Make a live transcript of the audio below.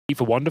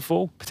for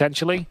Wonderful,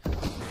 potentially.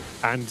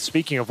 And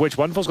speaking of which,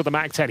 Wonderful's got the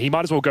Mac 10. He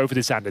might as well go for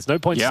this hand. There's no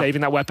point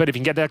saving that weapon. If he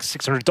can get that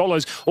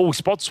 $600. Oh,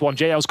 spots one.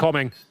 JL's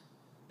coming.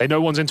 They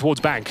know one's in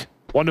towards bank.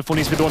 Wonderful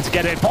needs to be the one to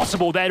get it.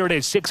 Impossible. There it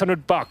is.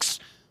 $600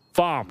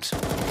 farmed.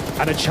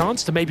 And a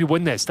chance to maybe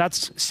win this.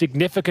 That's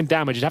significant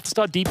damage. You'd have to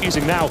start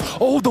defusing now.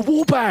 Oh, the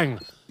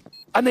wallbang!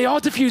 And they are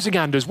defusing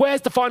Anders.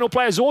 Where's the final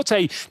player,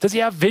 Zorte? Does he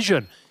have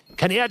vision?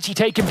 Can he actually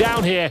take him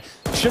down here?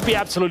 Should be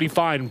absolutely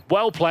fine.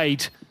 Well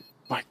played.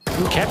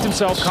 Kept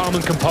himself calm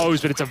and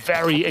composed, but it's a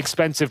very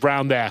expensive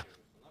round there.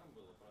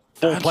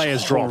 Four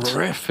players dropped.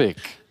 Horrific.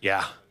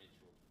 Yeah.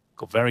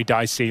 Got very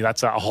dicey.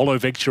 That's a hollow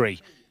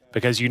victory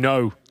because you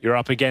know you're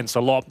up against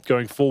a lot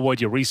going forward.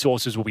 Your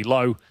resources will be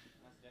low,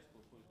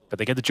 but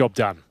they get the job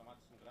done.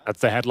 That's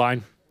the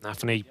headline.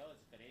 Nafany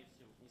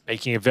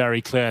making it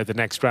very clear the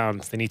next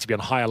round they need to be on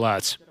high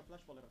alert.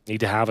 Need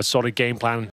to have a solid game plan